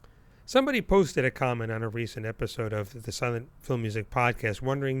Somebody posted a comment on a recent episode of the Silent Film Music Podcast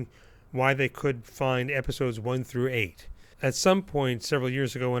wondering why they could find episodes 1 through 8. At some point several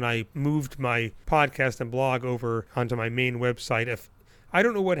years ago when I moved my podcast and blog over onto my main website, I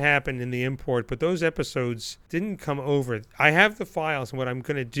don't know what happened in the import, but those episodes didn't come over. I have the files, and what I'm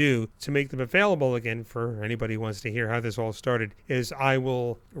going to do to make them available again for anybody who wants to hear how this all started is I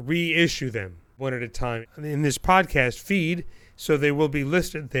will reissue them one at a time in this podcast feed, so they will be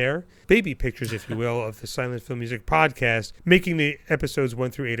listed there, baby pictures, if you will, of the Silent Film Music Podcast, making the episodes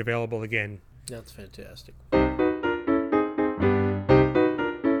 1 through 8 available again. That's fantastic.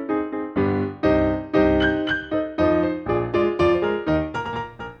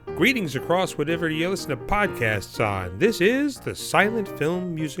 Greetings across whatever you listen to podcasts on. This is the Silent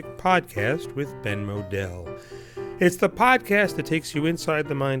Film Music Podcast with Ben Modell. It's the podcast that takes you inside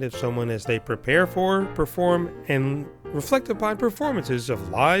the mind of someone as they prepare for, perform, and reflect upon performances of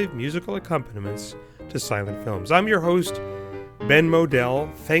live musical accompaniments to silent films. I'm your host, Ben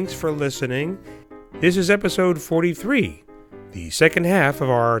Modell. Thanks for listening. This is episode 43, the second half of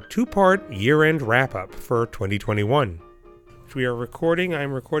our two-part year-end wrap-up for 2021. Which we are recording.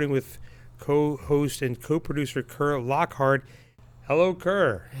 I'm recording with co-host and co-producer Kerr Lockhart. Hello,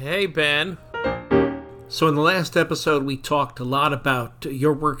 Kerr. Hey, Ben. So in the last episode, we talked a lot about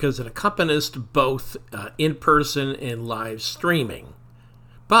your work as an accompanist, both in person and live streaming.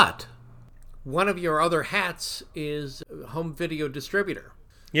 But one of your other hats is home video distributor.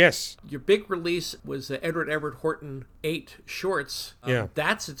 Yes. Your big release was the Edward Everett Horton 8 shorts. Yeah.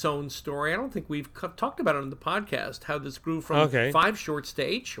 That's its own story. I don't think we've talked about it on the podcast, how this grew from 5 shorts to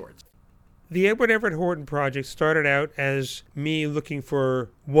 8 shorts. The Edward Everett Horton project started out as me looking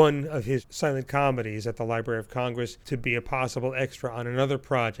for one of his silent comedies at the Library of Congress to be a possible extra on another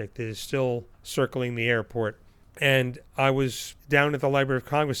project that is still circling the airport. And I was down at the Library of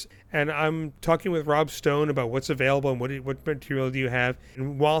Congress, and I'm talking with Rob Stone about what's available and what material do you have.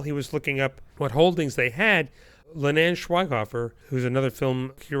 And while he was looking up what holdings they had, Lenan Schweighofer, who's another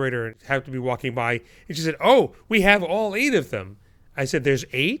film curator, happened to be walking by, and she said, "Oh, we have all 8 of them." I said, "There's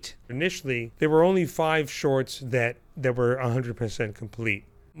 8?" Initially, there were only 5 shorts that were 100% complete.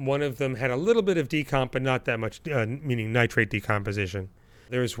 One of them had a little bit of decomp, but not that much, meaning nitrate decomposition.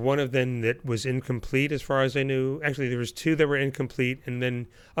 There was one of them that was incomplete as far as I knew. Actually, there was 2 that were incomplete, and then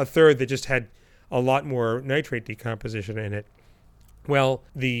a third that just had a lot more nitrate decomposition in it. Well,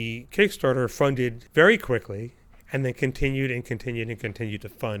 the Kickstarter funded very quickly, and then continued to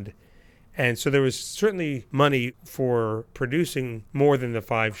fund. And so there was certainly money for producing more than the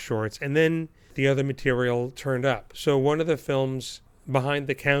 5 shorts, and then the other material turned up. So one of the films, Behind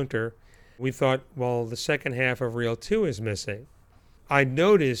the Counter, we thought, well, the second half of Reel 2 is missing. I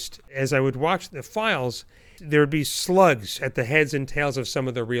noticed as I would watch the files, there would be slugs at the heads and tails of some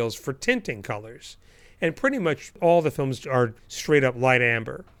of the reels for tinting colors. And pretty much all the films are straight up light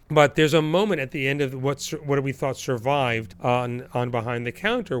amber. But there's a moment at the end of what we thought survived on Behind the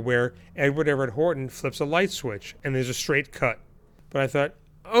Counter where Edward Everett Horton flips a light switch and there's a straight cut. But I thought,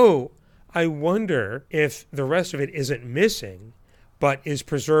 oh, I wonder if the rest of it isn't missing, but is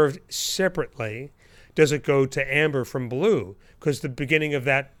preserved separately. Does it go to amber from blue? Because the beginning of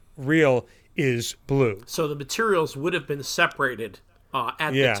that reel is blue. So the materials would have been separated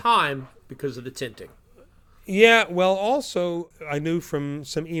at the time because of the tinting. Yeah, well, also, I knew from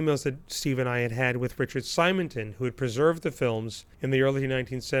some emails that Steve and I had with Richard Simonton, who had preserved the films in the early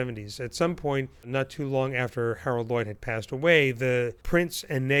 1970s. At some point, not too long after Harold Lloyd had passed away, the prints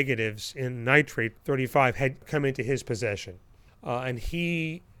and negatives in nitrate 35 had come into his possession. And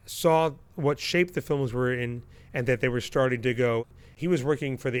he saw what shape the films were in and that they were starting to go. He was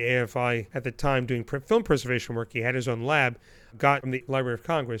working for the AFI at the time doing film preservation work. He had his own lab, got from the Library of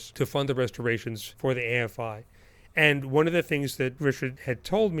Congress to fund the restorations for the AFI. And one of the things that Richard had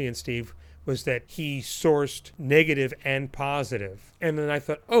told me and Steve was that he sourced negative and positive. And then I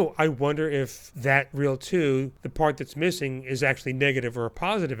thought, oh, I wonder if that reel 2, the part that's missing, is actually negative or a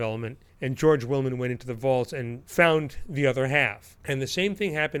positive element. And George Willman went into the vaults and found the other half. And the same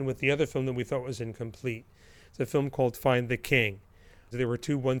thing happened with the other film that we thought was incomplete. It's a film called Find the King. There were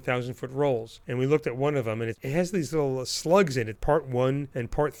 2 1,000-foot rolls, and we looked at one of them, and it has these little slugs in it, part 1 and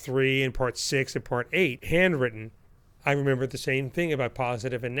part 3 and part 6 and part 8, handwritten. I remember the same thing about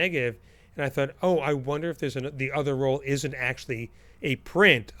positive and negative, and I thought, oh, I wonder if the other roll isn't actually a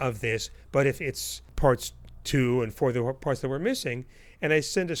print of this, but if it's parts 2 and 4, the parts that were missing. And I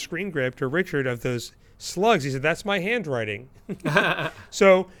sent a screen grab to Richard of those slugs. He said, "That's my handwriting."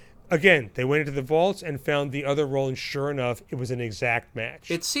 So again, they went into the vaults and found the other roll, and sure enough, it was an exact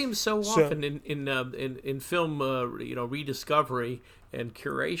match. It seems so often in film, rediscovery, and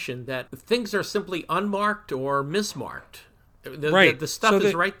curation that things are simply unmarked or mismarked. Right. The stuff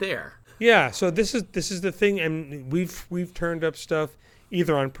is right there. Yeah, so this is the thing, and we've turned up stuff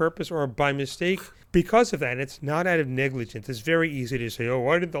either on purpose or by mistake because of that. And it's not out of negligence. It's very easy to say, "Oh,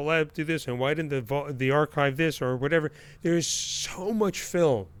 why didn't the lab do this?" and "Why didn't the archive this?" or whatever. There's so much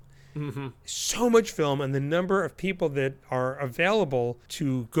film. So much film, and the number of people that are available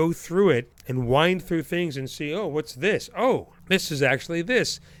to go through it and wind through things and see, "Oh, what's this? Oh, this is actually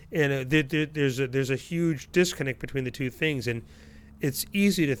this." And there's a huge disconnect between the two things, and it's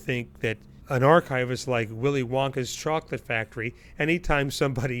easy to think that an archivist like Willy Wonka's chocolate factory, anytime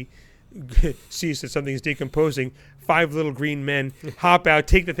somebody sees that something's decomposing, 5 little green men hop out,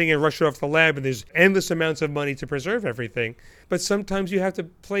 take the thing and rush it off the lab, and there's endless amounts of money to preserve everything. But sometimes you have to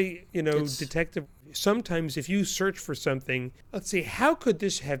play, detective. Sometimes if you search for something, let's see, how could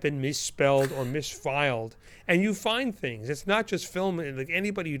this have been misspelled or misfiled? And you find things. It's not just film. Like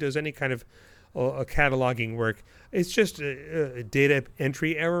anybody who does any kind of cataloging work, it's just a data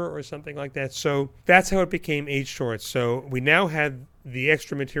entry error or something like that. So that's how it became 8 shorts. So we now had the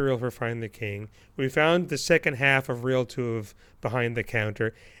extra material for Find the King. We found the second half of Reel 2 of Behind the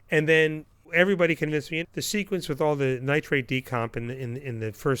Counter. And then everybody convinced me the sequence with all the nitrate decomp in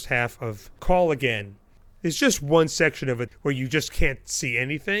the first half of Call Again. There's just one section of it where you just can't see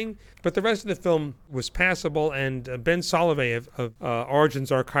anything, but the rest of the film was passable, and Ben Solovey of Origins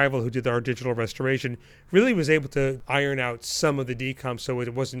Archival, who did our digital restoration, really was able to iron out some of the decomp so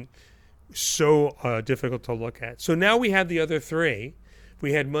it wasn't so difficult to look at. So now we have the other 3.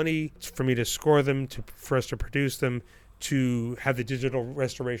 We had money for me to score them, for us to produce them, to have the digital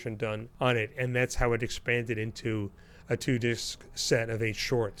restoration done on it, and that's how it expanded into a 2-disc set of 8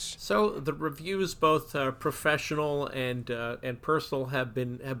 shorts. So the reviews, both professional and personal, have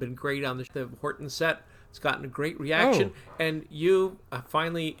been great on the Horton set. It's gotten a great reaction, and you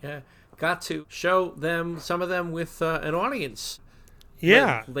finally got to show some of them with an audience.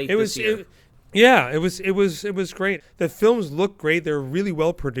 Yeah, late this year. It was great. The films look great. They're really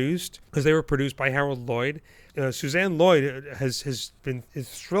well produced because they were produced by Harold Lloyd. Suzanne Lloyd is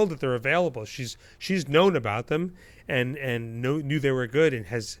thrilled that they're available. She's known about them and knew they were good and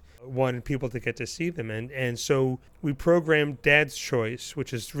has wanted people to get to see them. And so we programmed Dad's Choice,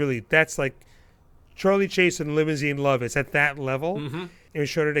 which is really, that's like Charlie Chase and Limousine Love. It's at that level. And we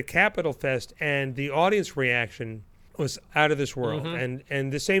showed it at Capitol Fest, and the audience reaction was out of this world.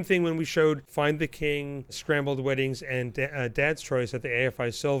 And the same thing when we showed Find the King, Scrambled Weddings, and Dad's Choice at the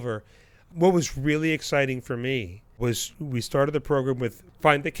AFI Silver. What was really exciting for me was we started the program with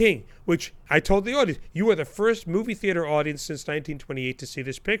Find the King, which I told the audience, you are the first movie theater audience since 1928 to see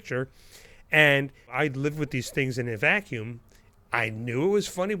this picture. And I lived with these things in a vacuum. I knew it was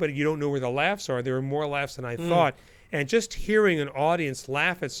funny, but you don't know where the laughs are. There were more laughs than I thought. And just hearing an audience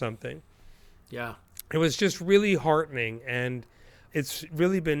laugh at something, it was just really heartening. And it's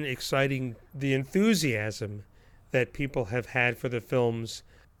really been exciting, the enthusiasm that people have had for the films,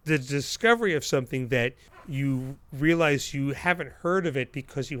 the discovery of something that you realize you haven't heard of it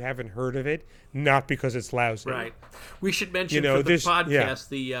because you haven't heard of it, not because it's lousy. Right. We should mention for the podcast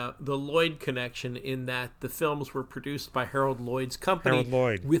the Lloyd connection, in that the films were produced by Harold Lloyd's company, Harold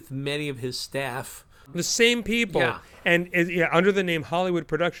Lloyd, with many of his staff. The same people. And under the name Hollywood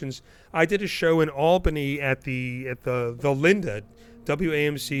Productions. I did a show in Albany at the Linda,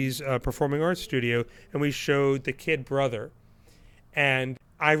 WAMC's Performing Arts Studio, and we showed The Kid Brother. And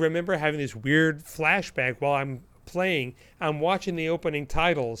I remember having this weird flashback while I'm playing. I'm watching the opening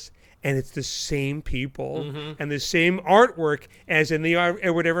titles, and it's the same people and the same artwork as in the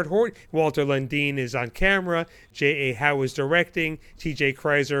Edward Everett Horton. Walter Lundin is on camera. J.A. Howe is directing. T.J.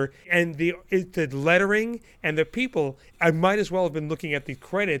 Kreiser. And the lettering and the people, I might as well have been looking at the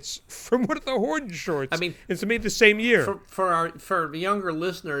credits from one of the Horton shorts. I mean, it's made the same year. For the younger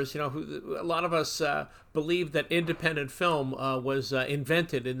listeners, who, a lot of us believe that independent film was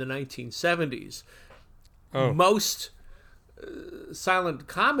invented in the 1970s. Most silent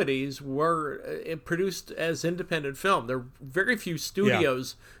comedies were produced as independent film. There are very few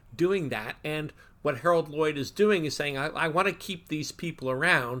studios doing that, and what Harold Lloyd is doing is saying, I want to keep these people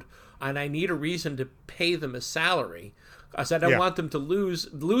around, and I need a reason to pay them a salary. I said I don't want them to lose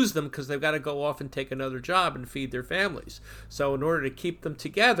them because they've got to go off and take another job and feed their families. So in order to keep them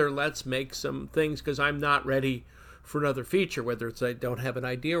together, let's make some things, because I'm not ready for another feature, whether it's I don't have an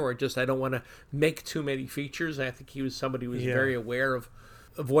idea or just I don't want to make too many features. I think he was somebody who was very aware of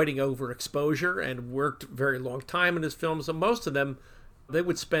avoiding overexposure and worked a very long time in his films. And most of them, they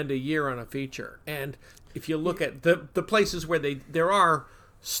would spend a year on a feature. And if you look at the places where there are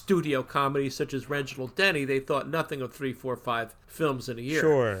studio comedies such as Reginald Denny, they thought nothing of 3, 4, 5 films in a year.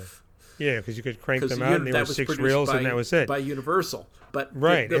 Sure. Yeah, because you could crank them out and they were 6 reels and that was it. By Universal. But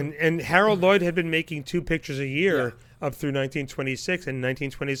right. And Harold Lloyd had been making 2 pictures a year up through 1926. And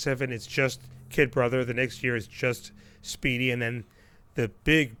 1927, it's just Kid Brother. The next year is just Speedy. And then the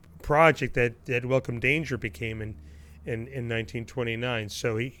big project that Welcome Danger became in 1929.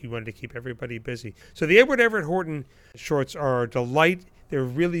 So he wanted to keep everybody busy. So the Edward Everett Horton shorts are a delight. They're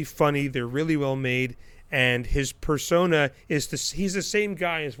really funny. They're really well made. And his persona is he's the same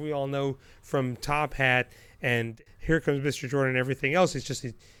guy as we all know from Top Hat and Here Comes Mr. Jordan and everything else. It's just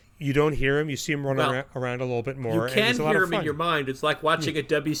you don't hear him. You see him running around a little bit more. You can hear him in your mind. It's like watching a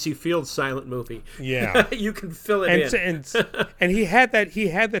W.C. Fields silent movie. Yeah. You can fill it in. And he had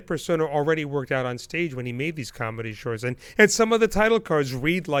that persona already worked out on stage when he made these comedy shorts. And some of the title cards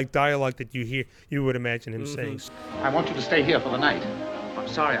read like dialogue that you would imagine him saying. I want you to stay here for the night. I'm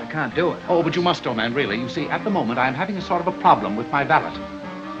sorry, I can't do it. Oh, but you must, old man, really. You see, at the moment, I'm having a sort of a problem with my valet.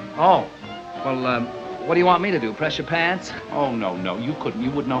 Oh, well, what do you want me to do, press your pants? Oh, no, you couldn't. You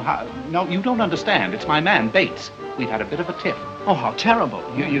wouldn't know how. No, you don't understand. It's my man, Bates. We've had a bit of a tiff. Oh, how terrible.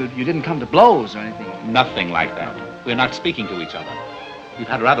 You didn't come to blows or anything? Nothing like that. We're not speaking to each other. We've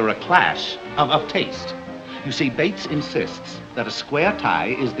had rather a clash of taste. You see, Bates insists that a square tie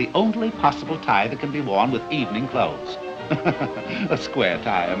is the only possible tie that can be worn with evening clothes. A square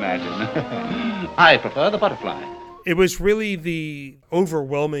tie, imagine. I prefer the butterfly. It was really the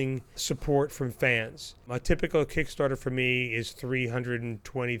overwhelming support from fans. A typical Kickstarter for me is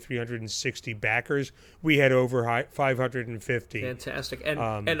 320, 360 backers. We had over 550. Fantastic.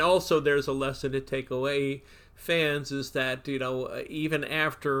 And also there's a lesson to take away, fans, is that, even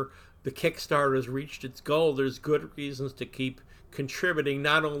after the Kickstarter has reached its goal, there's good reasons to keep contributing,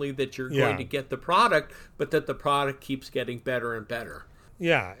 not only that you're going to get the product, but that the product keeps getting better and better.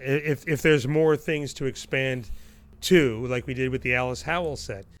 Yeah, if there's more things to expand to, like we did with the Alice Howell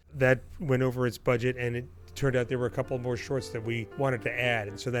set, that went over its budget, and it turned out there were a couple more shorts that we wanted to add,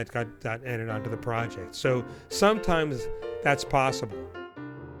 and so that got added onto the project. So sometimes that's possible.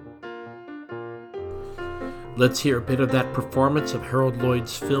 Let's hear a bit of that performance of Harold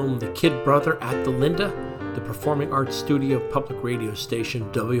Lloyd's film The Kid Brother at the Linda, the Performing Arts Studio public radio station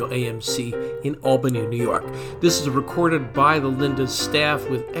WAMC in Albany, New York. This is recorded by the Linda's staff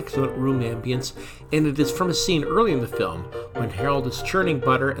with excellent room ambience, and it is from a scene early in the film when Harold is churning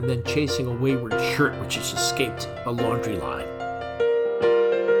butter and then chasing a wayward shirt which has escaped a laundry line.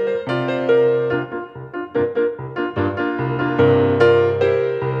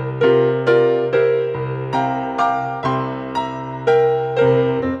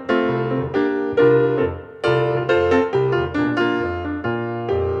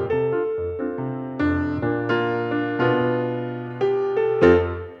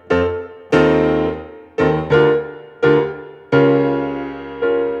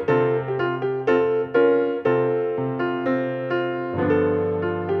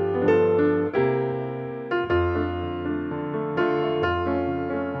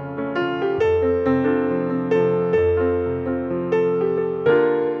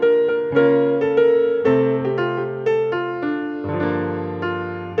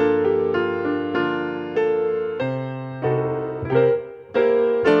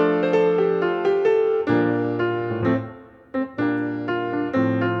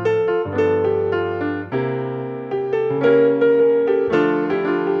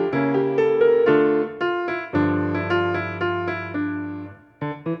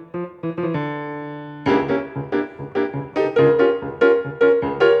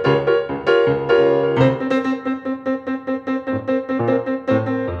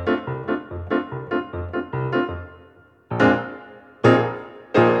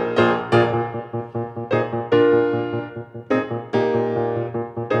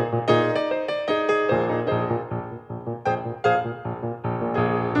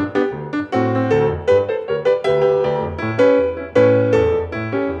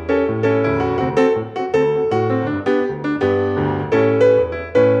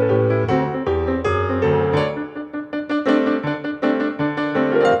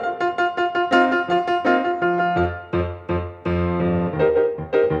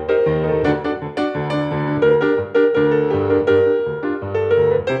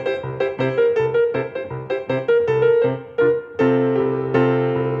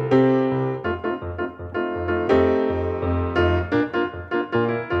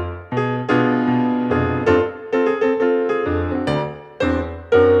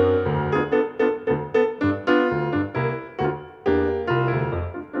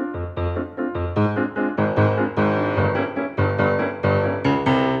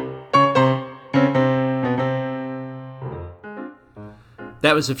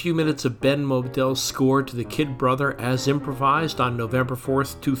 That was a few minutes of Ben Model's score to The Kid Brother as improvised on November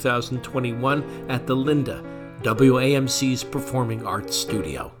 4th, 2021 at the Linda, WAMC's Performing Arts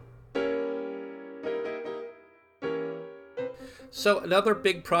Studio. So another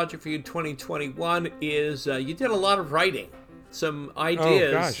big project for you in 2021 is you did a lot of writing. Some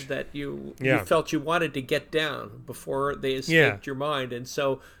ideas that you felt you wanted to get down before they escaped your mind. And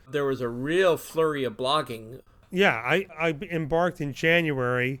so there was a real flurry of blogging. Yeah, I embarked in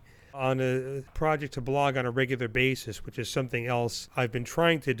January on a project to blog on a regular basis, which is something else I've been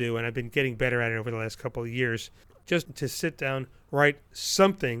trying to do, and I've been getting better at it over the last couple of years. Just to sit down, write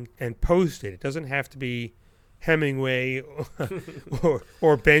something, and post it. It doesn't have to be Hemingway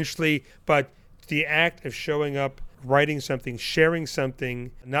or Benchley, but the act of showing up, writing something, sharing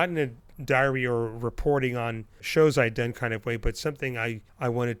something, not in a diary or reporting on shows I'd done kind of way, but something I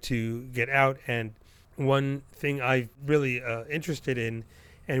wanted to get out. And one thing I'm really interested in,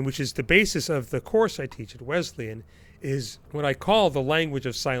 and which is the basis of the course I teach at Wesleyan, is what I call the language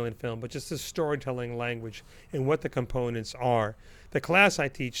of silent film, but just the storytelling language and what the components are. The class I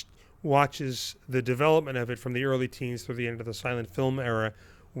teach watches the development of it from the early teens through the end of the silent film era,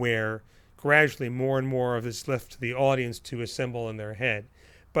 where gradually more and more of it's left to the audience to assemble in their head.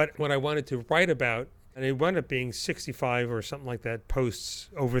 But what I wanted to write about, and it wound up being 65 or something like that posts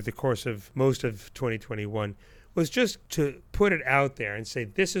over the course of most of 2021, was just to put it out there and say,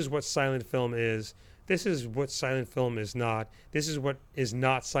 this is what silent film is, this is what silent film is not, this is what is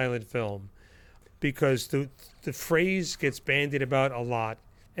not silent film. Because the phrase gets bandied about a lot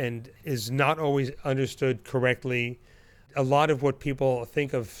and is not always understood correctly. A lot of what people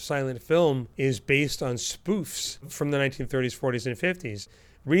think of silent film is based on spoofs from the 1930s, 40s, and 50s.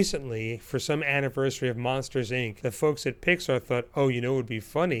 Recently, for some anniversary of Monsters, Inc., the folks at Pixar thought, oh, you know what would be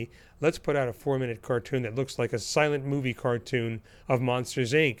funny? Let's put out a 4-minute cartoon that looks like a silent movie cartoon of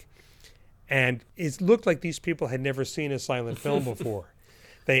Monsters, Inc. And it looked like these people had never seen a silent film before.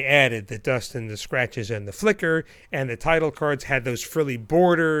 They added the dust and the scratches and the flicker, and the title cards had those frilly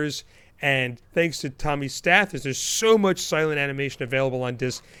borders. And thanks to Tommy Stathis, there's so much silent animation available on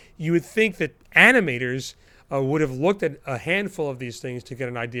disc. You would think that animators would have looked at a handful of these things to get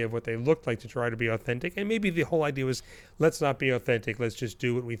an idea of what they looked like to try to be authentic. And maybe the whole idea was, let's not be authentic. Let's just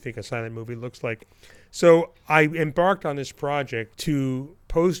do what we think a silent movie looks like. So I embarked on this project to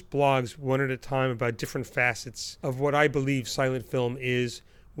post blogs one at a time about different facets of what I believe silent film is,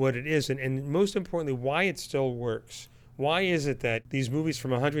 what it isn't, and most importantly, why it still works. Why is it that these movies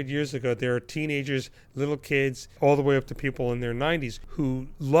from 100 years ago, there are teenagers, little kids, all the way up to people in their 90s who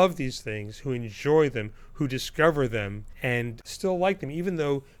love these things, who enjoy them, who discover them, and still like them, even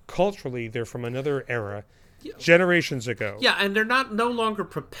though culturally they're from another era, generations ago. Yeah, and they're no longer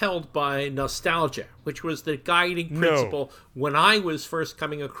propelled by nostalgia, which was the guiding principle when I was first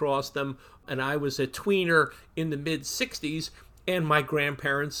coming across them, and I was a tweener in the mid-'60s. And my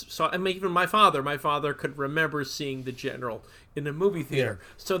grandparents saw, I mean, even my father could remember seeing The General in a movie theater.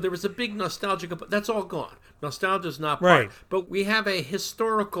 Yeah. So there was a big nostalgia, but that's all gone. Nostalgia's not part. Right. But we have a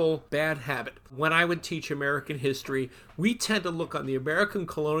historical bad habit. When I would teach American history, we tend to look on the American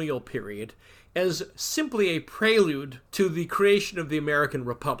colonial period as simply a prelude to the creation of the American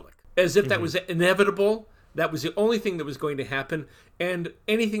Republic, as if that was inevitable. That was the only thing that was going to happen. And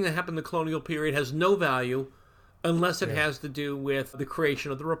anything that happened in the colonial period has no value unless it has to do with the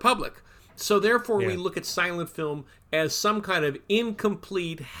creation of the Republic. So therefore, we look at silent film as some kind of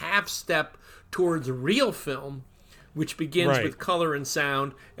incomplete half-step towards real film, which begins with color and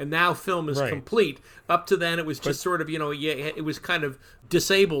sound, and now film is complete. Up to then, it was just sort of, it was kind of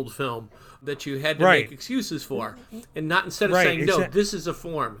disabled film that you had to make excuses for. And not instead of saying, no, this is a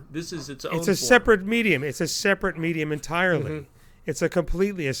form. This is its own It's a separate medium. It's a separate medium entirely. It's a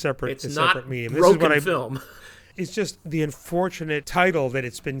completely separate medium. This is what film. It's just the unfortunate title that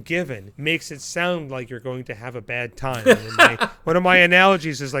it's been given makes it sound like you're going to have a bad time. One of my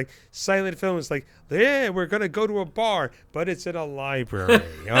analogies is like silent film is like, we're going to go to a bar, but it's in a library.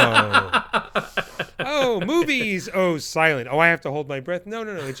 Oh, movies. Oh, silent. Oh, I have to hold my breath. No.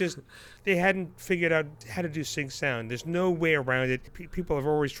 It's just they hadn't figured out how to do sync sound. There's no way around it. People have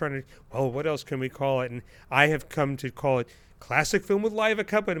always tried to, what else can we call it? And I have come to call it classic film with live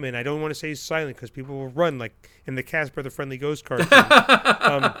accompaniment. I don't want to say silent because people will run like in the Casper the Friendly Ghost cartoon.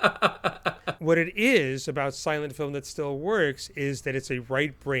 what it is about silent film that still works is that it's a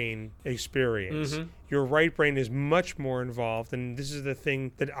right brain experience. Your right brain is much more involved, and this is the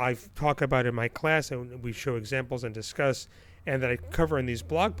thing that I talk about in my class, and we show examples and discuss, and that I cover in these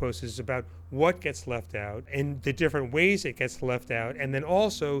blog posts, is about what gets left out and the different ways it gets left out. And then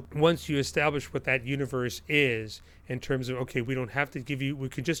also, once you establish what that universe is, in terms of, okay, we don't have to give you, we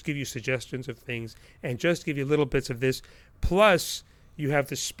can just give you suggestions of things and just give you little bits of this. Plus, you have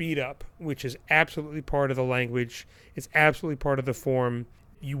the speed up, which is absolutely part of the language. It's absolutely part of the form,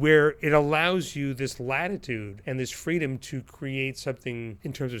 where it allows you this latitude and this freedom to create something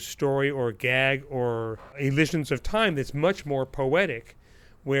in terms of story or gag or illusions of time that's much more poetic,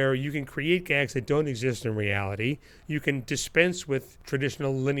 where you can create gags that don't exist in reality. You can dispense with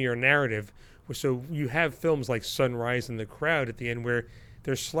traditional linear narrative. So you have films like Sunrise and The Crowd at the end where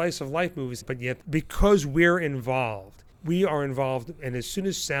they're slice of life movies, but yet because we're involved, we are involved, and as soon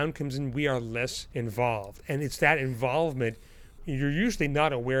as sound comes in, we are less involved. And it's that involvement, you're usually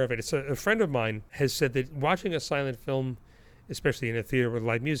not aware of it. It's a friend of mine has said that watching a silent film, especially in a theater with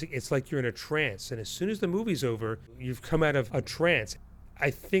live music, it's like you're in a trance. And as soon as the movie's over, you've come out of a trance. I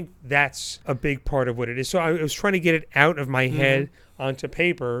think that's a big part of what it is. So I was trying to get it out of my head onto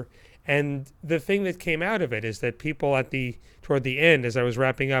paper. And the thing that came out of it is that people toward the end, as I was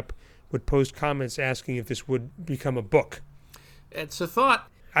wrapping up, would post comments asking if this would become a book. It's a thought.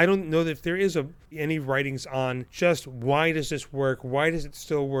 I don't know if there is any writings on just why does this work? Why does it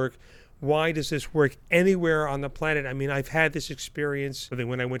still work? Why does this work anywhere on the planet? I mean, I've had this experience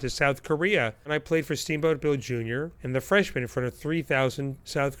when I went to South Korea, and I played for Steamboat Bill Jr. and the Freshmen in front of 3,000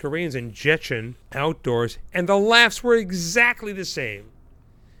 South Koreans in Jecheon outdoors, and the laughs were exactly the same.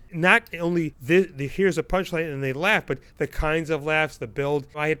 Not only here's a punchline and they laugh, but the kinds of laughs, the build.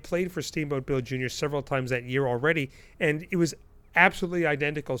 I had played for Steamboat Bill Jr. several times that year already, and it was absolutely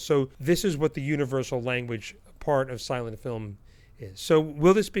identical. So this is what the universal language part of silent film is. So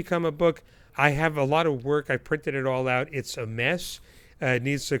will this become a book? I have a lot of work. I printed it all out. It's a mess. It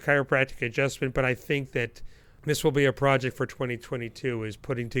needs a chiropractic adjustment, but I think that this will be a project for 2022, is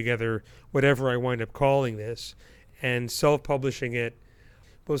putting together whatever I wind up calling this and self-publishing it.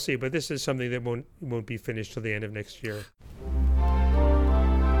 We'll see, but this is something that won't be finished till the end of next year.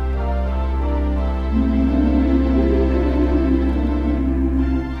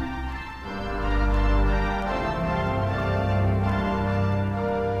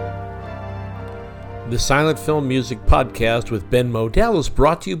 The Silent Film Music Podcast with Ben Modell is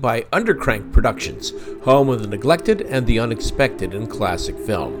brought to you by Undercrank Productions, home of the neglected and the unexpected in classic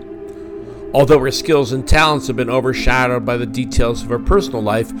film. Although her skills and talents have been overshadowed by the details of her personal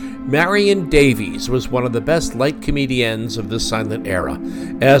life, Marion Davies was one of the best light comediennes of the silent era.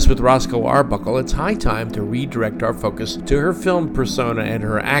 As with Roscoe Arbuckle, it's high time to redirect our focus to her film persona and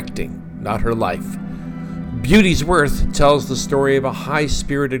her acting, not her life. Beauty's Worth tells the story of a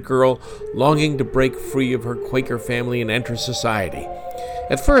high-spirited girl longing to break free of her Quaker family and enter society.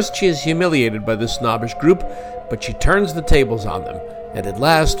 At first, she is humiliated by the snobbish group, but she turns the tables on them, and at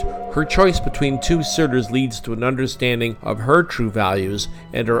last, her choice between two suitors leads to an understanding of her true values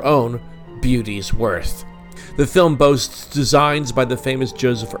and her own beauty's worth. The film boasts designs by the famous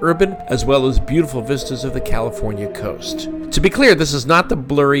Joseph Urban, as well as beautiful vistas of the California coast. To be clear, this is not the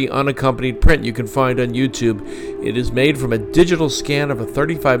blurry, unaccompanied print you can find on YouTube. It is made from a digital scan of a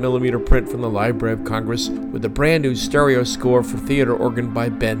 35mm print from the Library of Congress with a brand new stereo score for theater organ by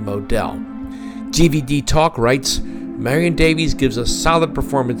Ben Modell. DVD Talk writes, Marion Davies gives a solid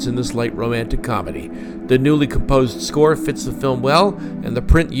performance in this light romantic comedy. The newly composed score fits the film well, and the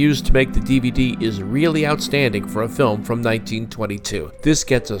print used to make the DVD is really outstanding for a film from 1922. This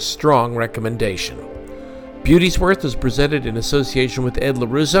gets a strong recommendation. Beauty's Worth is presented in association with Ed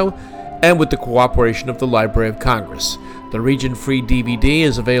Lorusso and with the cooperation of the Library of Congress. The region-free DVD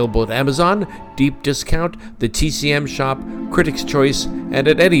is available at Amazon, Deep Discount, the TCM Shop, Critics' Choice, and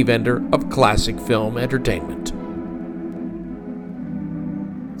at any vendor of classic film entertainment.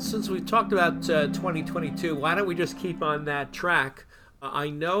 Since we've talked about 2022, why don't we just keep on that track?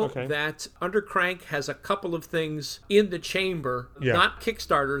 I know that Undercrank has a couple of things in the chamber, not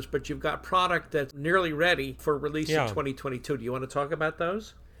Kickstarters, but you've got product that's nearly ready for release in 2022. Do you want to talk about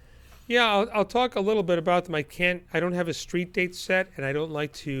those? Yeah, I'll talk a little bit about them. I don't have a street date set, and I don't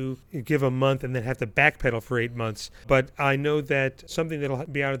like to give a month and then have to backpedal for 8 months. But I know that something that'll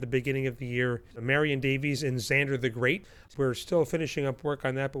be out at the beginning of the year, Marion Davies and Zander the Great. We're still finishing up work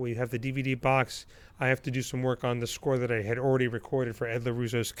on that, but we have the DVD box. I have to do some work on the score that I had already recorded for Ed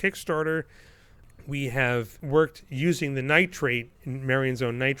Lorusso's Kickstarter. We have worked using the nitrate, Marion's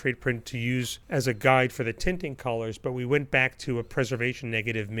own nitrate print, to use as a guide for the tinting colors, but we went back to a preservation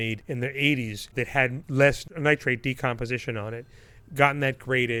negative made in the 80s that had less nitrate decomposition on it, gotten that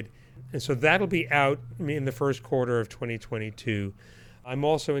graded, and so that'll be out in the first quarter of 2022. I'm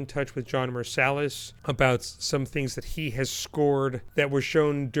also in touch with Jon Mirsalis about some things that he has scored that were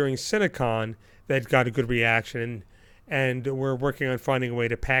shown during Cinecon that got a good reaction, and we're working on finding a way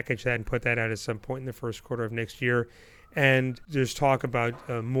to package that and put that out at some point in the first quarter of next year. And there's talk about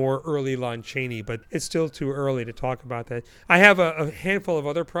more early Lon Chaney, but it's still too early to talk about that. I have a handful of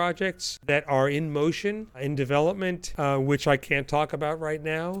other projects that are in motion, in development, which I can't talk about right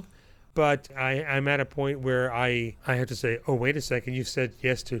now. But I'm at a point where I have to say, oh, wait a second, you said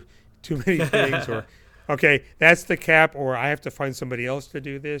yes to too many things, or, okay, that's the cap, or I have to find somebody else to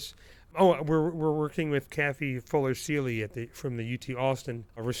do this. Oh, we're working with Kathy Fuller-Seeley from the UT Austin,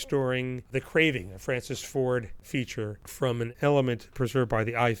 restoring The Craving, a Francis Ford feature from an element preserved by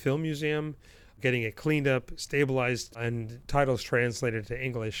the Eye Film Museum, getting it cleaned up, stabilized, and titles translated to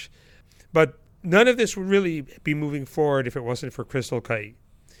English. But none of this would really be moving forward if it wasn't for Crystal Kui,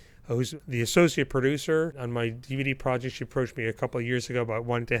 who's the associate producer on my DVD project. She approached me a couple of years ago about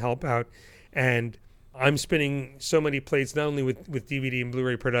wanting to help out, and I'm spinning so many plates, not only with DVD and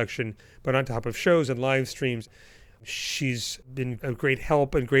Blu-ray production, but on top of shows and live streams. She's been a great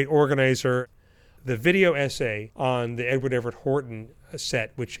help and great organizer. The video essay on the Edward Everett Horton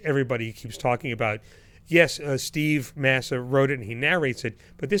set, which everybody keeps talking about, yes, Steve Massa wrote it and he narrates it,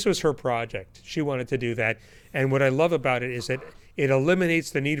 but this was her project. She wanted to do that. And what I love about it is that it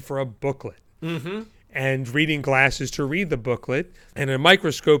eliminates the need for a booklet. Mm-hmm. And reading glasses to read the booklet, and a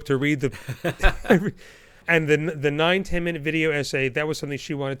microscope to read the... And the 9-10 minute video essay, that was something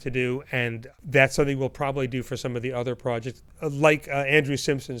she wanted to do, and that's something we'll probably do for some of the other projects, like Andrew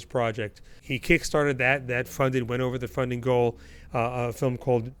Simpson's project. He kickstarted that funded, went over the funding goal, a film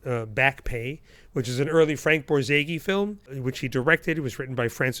called Back Pay, which is an early Frank Borzage film, which he directed. It was written by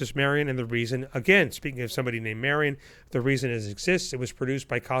Francis Marion, and the reason, again, speaking of somebody named Marion, the reason it exists, it was produced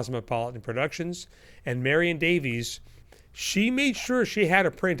by Cosmopolitan Productions, and Marion Davies, she made sure she had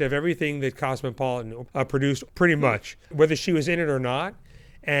a print of everything that Cosmopolitan produced, pretty much, whether she was in it or not.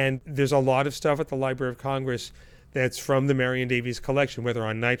 And there's a lot of stuff at the Library of Congress that's from the Marion Davies collection, whether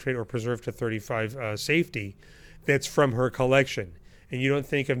on nitrate or preserved to 35 safety, that's from her collection. And you don't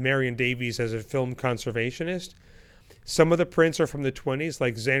think of Marion Davies as a film conservationist. Some of the prints are from the 20s,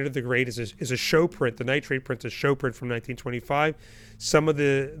 like Zander The Great is a show print. The nitrate print is a show print from 1925. Some of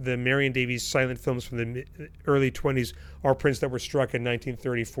the Marion Davies silent films from the early 20s are prints that were struck in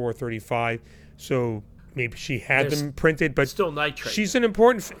 1934, 35. So maybe she had them printed, but still nitrate. She's an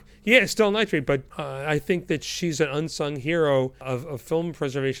important... still nitrate, but I think that she's an unsung hero of film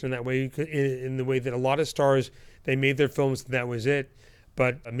preservation in that way, in the way that a lot of stars, they made their films, that was it.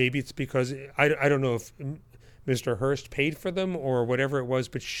 But maybe it's because, I don't know if Mr. Hearst paid for them or whatever it was,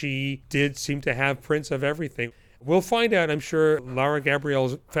 but she did seem to have prints of everything. We'll find out, I'm sure. Lara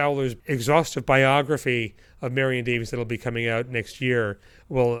Gabrielle Fowler's exhaustive biography of Marion Davies that'll be coming out next year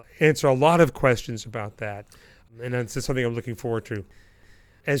will answer a lot of questions about that. And that's something I'm looking forward to.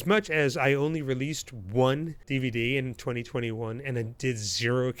 As much as I only released one DVD in 2021 and I did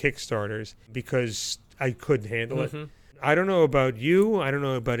 0 Kickstarters because I couldn't handle it. I don't know about you. I don't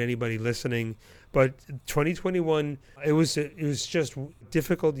know about anybody listening. But 2021, it was just a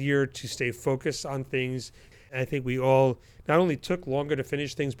difficult year to stay focused on things. And I think we all not only took longer to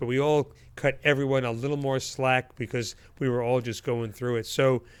finish things, but we all cut everyone a little more slack because we were all just going through it.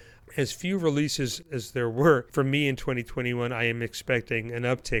 So as few releases as there were for me in 2021, I am expecting an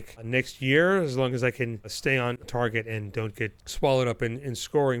uptick next year, as long as I can stay on target and don't get swallowed up in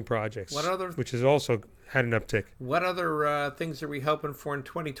scoring projects, which has also had an uptick. What other things are we hoping for in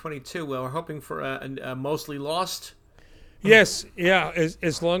 2022? Well, we're hoping for a Mostly Lost. Yes, yeah.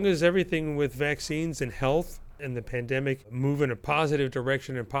 As long as everything with vaccines and health and the pandemic move in a positive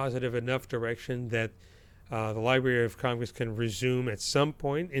direction and positive enough direction that the Library of Congress can resume at some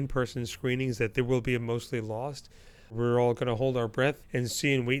point in-person screenings, that there will be a Mostly Lost. We're all going to hold our breath and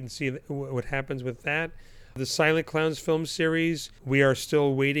wait and see what happens with that. The Silent Clowns film series, we are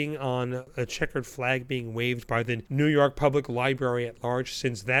still waiting on a checkered flag being waved by the New York Public Library at large,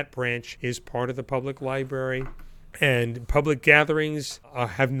 since that branch is part of the public library. And public gatherings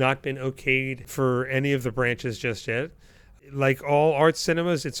have not been okayed for any of the branches just yet. Like all art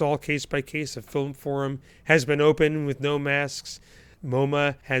cinemas, it's all case by case. A film forum has been open with no masks.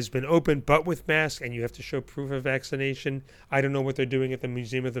 MoMA has been open but with masks, and you have to show proof of vaccination. I don't know what they're doing at the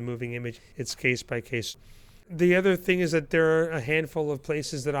Museum of the Moving Image. It's case by case. The other thing is that there are a handful of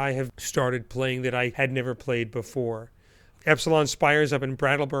places that I have started playing that I had never played before. Epsilon Spires up in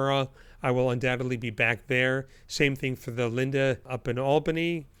Brattleboro, I will undoubtedly be back there. Same thing for the Linda up in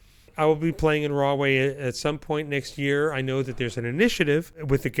Albany. I will be playing in Rahway at some point next year. I know that there's an initiative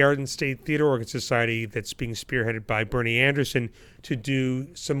with the Garden State Theater Organ Society that's being spearheaded by Bernie Anderson to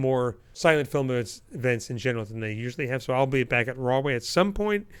do some more silent film events in general than they usually have. So I'll be back at Rahway at some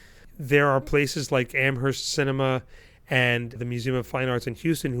point. There are places like Amherst Cinema and the Museum of Fine Arts in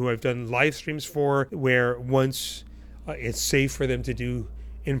Houston who I've done live streams for, where once it's safe for them to do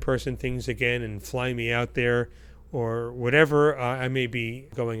in-person things again and fly me out there or whatever, I may be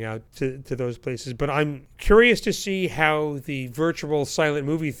going out to those places. But I'm curious to see how the virtual silent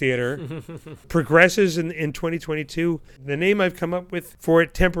movie theater progresses in 2022. The name I've come up with for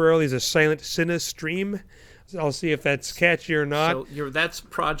it temporarily is a Silent Cine-Stream. I'll see if that's catchy or not. So that's a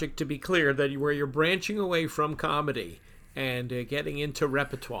project, to be clear, where you're branching away from comedy and getting into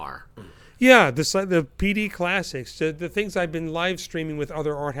repertoire. Yeah, the PD classics, the things I've been live streaming with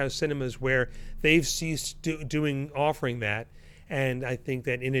other art house cinemas where they've ceased offering that. And I think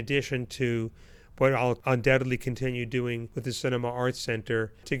that in addition to what I'll undoubtedly continue doing with the Cinema Arts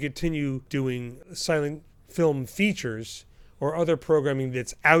Center, to continue doing silent film features or other programming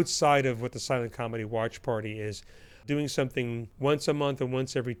that's outside of what the Silent Comedy Watch Party is, doing something once a month or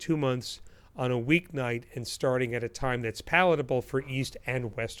once every 2 months on a weeknight and starting at a time that's palatable for East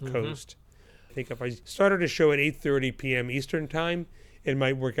and West Coast. I think if I started a show at 8:30 p.m. Eastern Time, it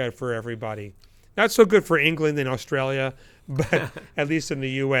might work out for everybody. Not so good for England and Australia, but at least in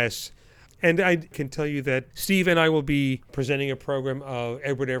the U.S. And I can tell you that Steve and I will be presenting a program of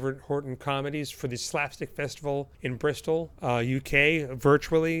Edward Everett Horton comedies for the Slapstick Festival in Bristol, UK,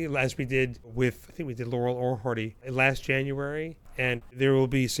 virtually, as we did with, I think we did Laurel O'Hardy last January. And there will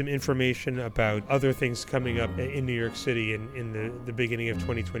be some information about other things coming up in New York City in the beginning of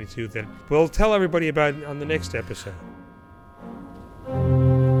 2022 that we'll tell everybody about on the next episode.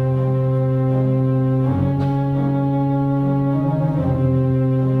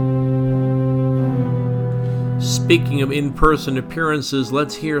 Speaking of in-person appearances,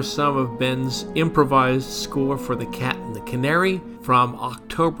 let's hear some of Ben's improvised score for The Cat and the Canary from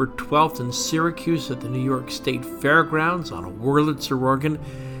October 12th in Syracuse at the New York State Fairgrounds on a Wurlitzer organ.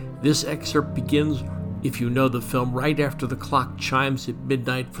 This excerpt begins, if you know the film, right after the clock chimes at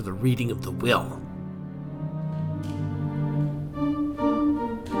midnight for the reading of the will.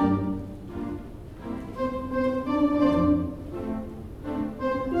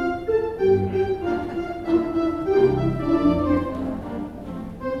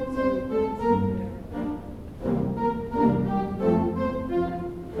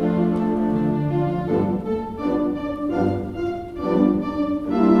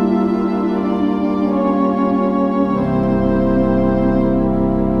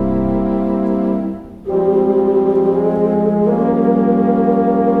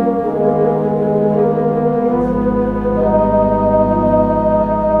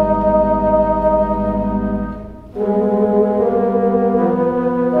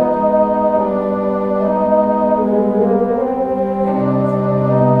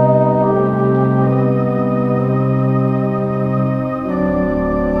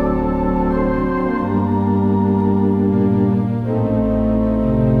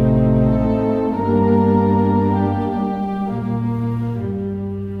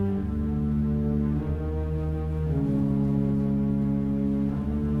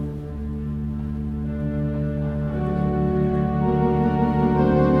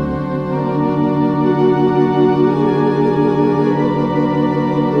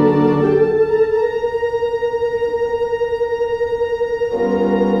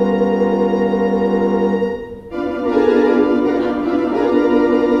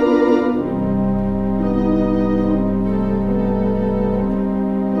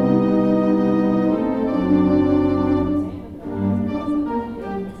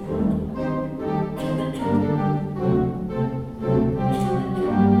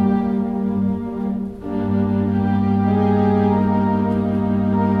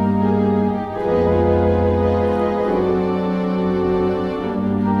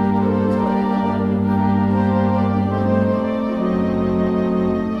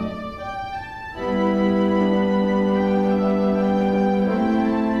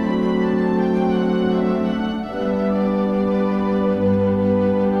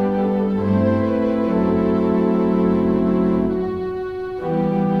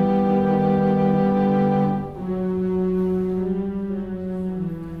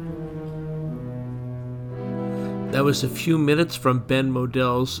 That was a few minutes from Ben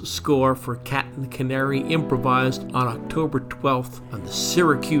Modell's score for Cat and the Canary, improvised on October 12th on the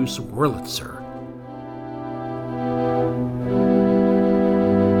Syracuse Wurlitzer.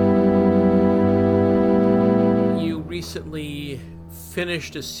 You recently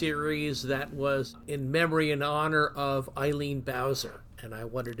finished a series that was in memory and honor of Eileen Bowser, and I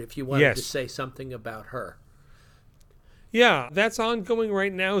wondered if you wanted to say something about her. Yeah, that's ongoing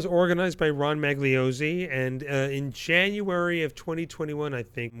right now. It's organized by Ron Magliozzi, and in January of 2021, I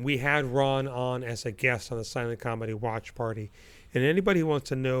think, we had Ron on as a guest on the Silent Comedy Watch Party. And anybody who wants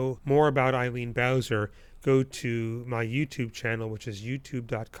to know more about Eileen Bowser, go to my YouTube channel, which is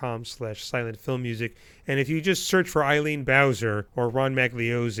youtube.com/silentfilmmusic. And if you just search for Eileen Bowser or Ron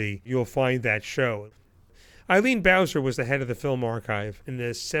Magliozzi, you'll find that show. Eileen Bowser was the head of the Film Archive in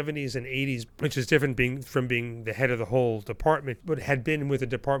the 70s and 80s, which is different from being the head of the whole department, but had been with the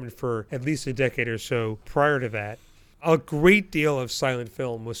department for at least a decade or so prior to that. A great deal of silent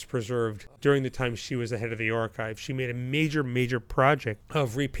film was preserved during the time she was the head of the archive. She made a major project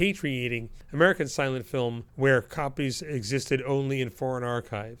of repatriating American silent film where copies existed only in foreign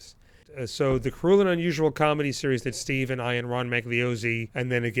archives. So the Cruel and Unusual comedy series that Steve and I and Ron Magliozzi, and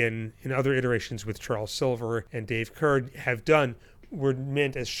then again in other iterations with Charles Silver and Dave Kerr have done, were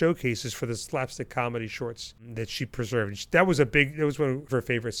meant as showcases for the slapstick comedy shorts that she preserved. That was one of her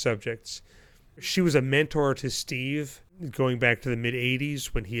favorite subjects. She was a mentor to Steve going back to the mid-'80s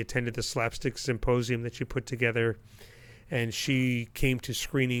when he attended the Slapstick Symposium that she put together. And she came to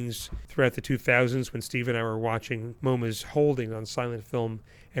screenings throughout the 2000s when Steve and I were watching MoMA's holding on silent film,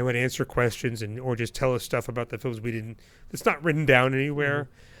 and would answer questions or just tell us stuff about the films it's not written down anywhere.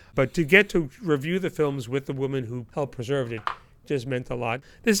 Mm-hmm. But to get to review the films with the woman who helped preserve it just meant a lot.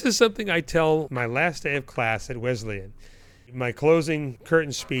 This is something I tell my last day of class at Wesleyan. My closing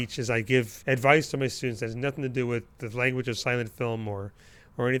curtain speech is I give advice to my students that has nothing to do with the language of silent film or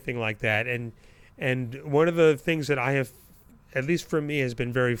anything like that. And one of the things that I have, at least for me, has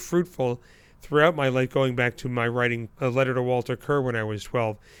been very fruitful throughout my life, going back to my writing a letter to Walter Kerr when I was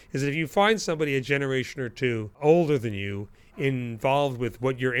 12, is that if you find somebody a generation or two older than you involved with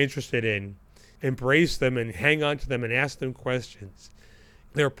what you're interested in, embrace them and hang on to them and ask them questions.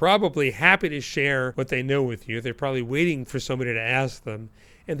 They're probably happy to share what they know with you. They're probably waiting for somebody to ask them.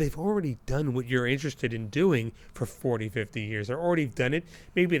 And they've already done what you're interested in doing for 40, 50 years. They've already done it.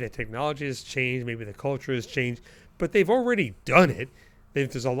 Maybe the technology has changed. Maybe the culture has changed. But they've already done it.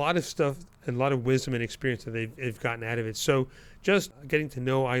 There's a lot of stuff and a lot of wisdom and experience that they've gotten out of it. So just getting to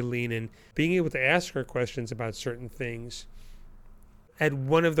know Eileen and being able to ask her questions about certain things. At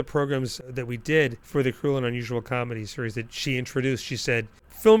one of the programs that we did for the Cruel and Unusual comedy series that she introduced, she said,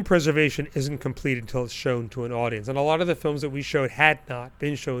 film preservation isn't complete until it's shown to an audience. And a lot of the films that we showed had not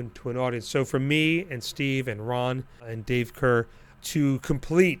been shown to an audience. So for me and Steve and Ron and Dave Kerr to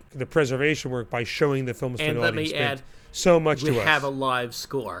complete the preservation work by showing the films to an audience. And let me add, so much to us. We have a live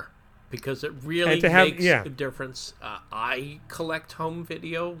score because it really makes a difference. I collect home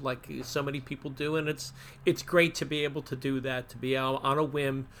video like so many people do, and it's great to be able to do that, to be on a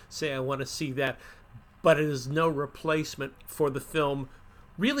whim, say I want to see that, but it is no replacement for the film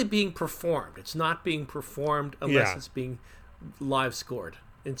really being performed. It's not being performed unless it's being live scored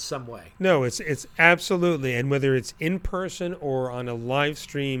in some way. No, it's absolutely, and whether it's in person or on a live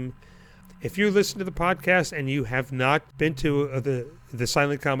stream, if you listen to the podcast and you have not been to the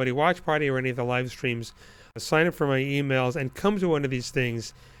Silent Comedy Watch Party or any of the live streams, sign up for my emails and come to one of these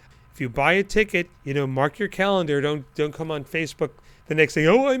things. If you buy a ticket, mark your calendar. Don't come on Facebook the next day,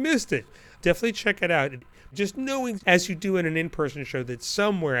 oh, I missed it. Definitely check it out. Just knowing as you do in an in-person show that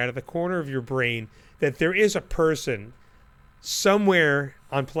somewhere out of the corner of your brain that there is a person somewhere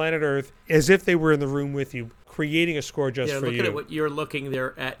on planet Earth, as if they were in the room with you, creating a score just for you. Look at what you're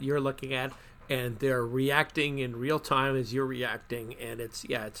looking at, and they're reacting in real time as you're reacting, and it's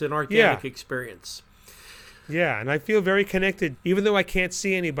an organic experience. Yeah, and I feel very connected. Even though I can't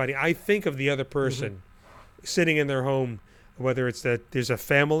see anybody, I think of the other person sitting in their home, whether it's that there's a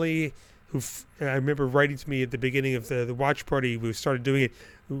family I remember writing to me at the beginning of the watch party, we started doing it.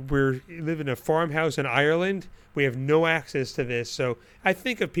 We live in a farmhouse in Ireland. We have no access to this. So I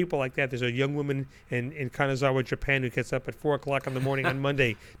think of people like that. There's a young woman in Kanazawa, Japan, who gets up at 4 o'clock in the morning on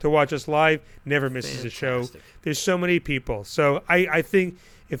Monday to watch us live, never misses a show. There's so many people. So I think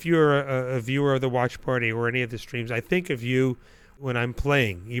if you're a viewer of the watch party or any of the streams, I think of you when I'm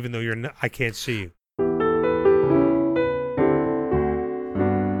playing, even though I can't see you.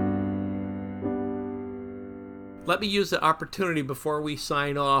 let me use the opportunity before we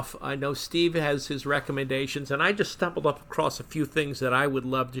sign off. I know Steve has his recommendations, and I just stumbled up across a few things that I would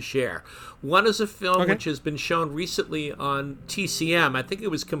love to share. One is a film which has been shown recently on TCM. I think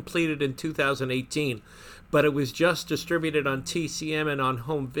it was completed in 2018, but it was just distributed on TCM and on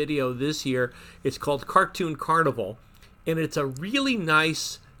home video this year. It's called Cartoon Carnival, and it's a really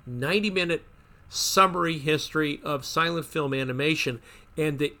nice 90-minute summary history of silent film animation.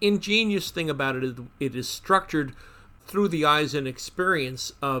 And the ingenious thing about it is it is structured through the eyes and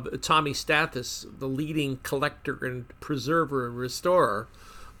experience of Tommy Stathis, the leading collector and preserver and restorer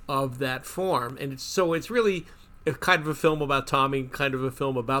of that form. And it's really a kind of a film about Tommy, kind of a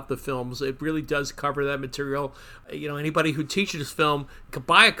film about the films. It really does cover that material. You know, anybody who teaches film can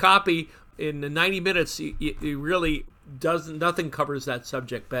buy a copy in 90 minutes. It really doesn't. Nothing covers that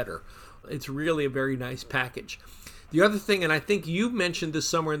subject better. It's really a very nice package. The other thing, and I think you mentioned this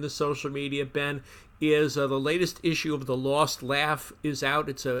somewhere in the social media, Ben, is the latest issue of The Lost Laugh is out.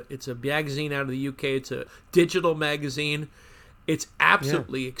 It's a magazine out of the UK. It's a digital magazine. It's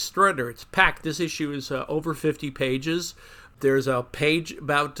absolutely extraordinary. It's packed. This issue is over 50 pages. There's a page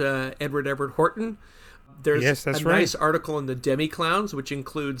about Edward Everett Horton. There's a nice article on the Demi-Clowns, which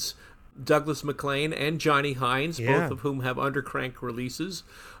includes Douglas MacLean and Johnny Hines, both of whom have Undercrank releases.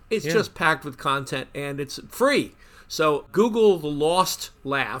 It's just packed with content, and it's free. So Google The Lost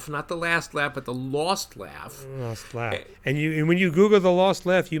Laugh, not The Last Laugh, but The Lost Laugh. Lost Laugh. And when you Google The Lost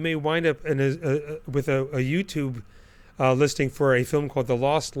Laugh, you may wind up with a YouTube listing for a film called The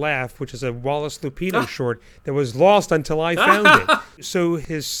Lost Laugh, which is a Wallace Lupino short that was lost until I found it. So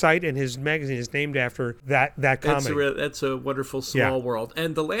his site and his magazine is named after that comedy. That's a wonderful small world.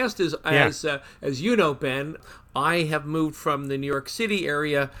 And the last is, as you know, Ben, I have moved from the New York City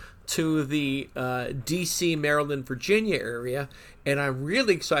area to the D.C., Maryland, Virginia area, and I'm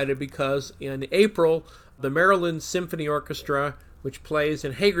really excited because in April, the Maryland Symphony Orchestra, which plays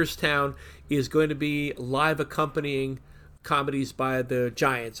in Hagerstown, is going to be live accompanying comedies by the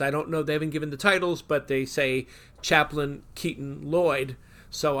Giants. I don't know, they haven't given the titles, but they say Chaplin, Keaton, Lloyd.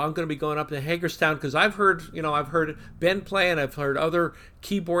 So I'm going to be going up to Hagerstown because I've heard Ben play, and I've heard other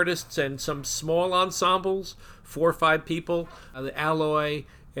keyboardists and some small ensembles, 4 or 5 people, the Alloy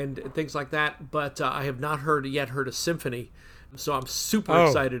and things like that. But I have not heard a symphony, so I'm super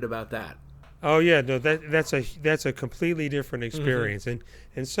excited about that. Oh yeah, no, that's a completely different experience, and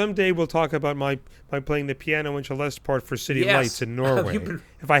someday we'll talk about my playing the piano and celeste part for City Lights in Norway.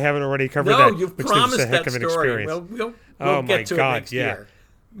 If I haven't already covered that, you've which promised is a heck that of an story. experience. We'll get to it next year.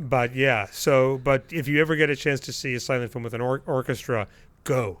 But but if you ever get a chance to see a silent film with an orchestra,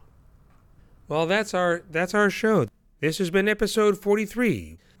 go. Well, that's our show. This has been episode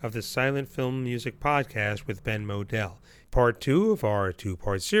 43 of the Silent Film Music Podcast with Ben Modell, part 2 of our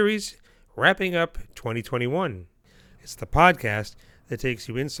 2-part series, wrapping up 2021. It's the podcast that takes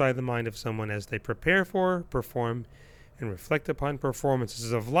you inside the mind of someone as they prepare for, perform, and reflect upon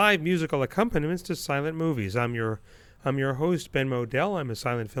performances of live musical accompaniments to silent movies. I'm your host, Ben Modell. I'm a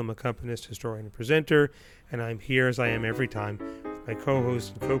silent film accompanist, historian, and presenter, and I'm here as I am every time with my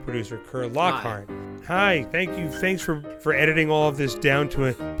co-host and co-producer, Kerr Lockhart. Hi, thank you. Thanks for editing all of this down to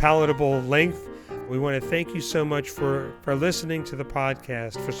a palatable length. We want to thank you so much for listening to the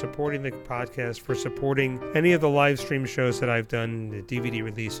podcast, for supporting the podcast, for supporting any of the live stream shows that I've done, the DVD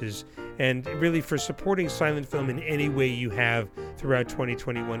releases, and really for supporting silent film in any way you have throughout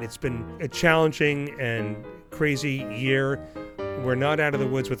 2021. It's been a challenging and crazy year. We're not out of the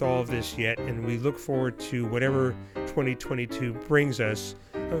woods with all of this yet, and we look forward to whatever 2022 brings us.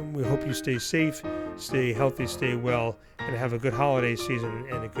 We hope you stay safe, stay healthy, stay well, and have a good holiday season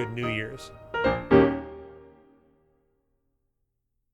and a good New Year's.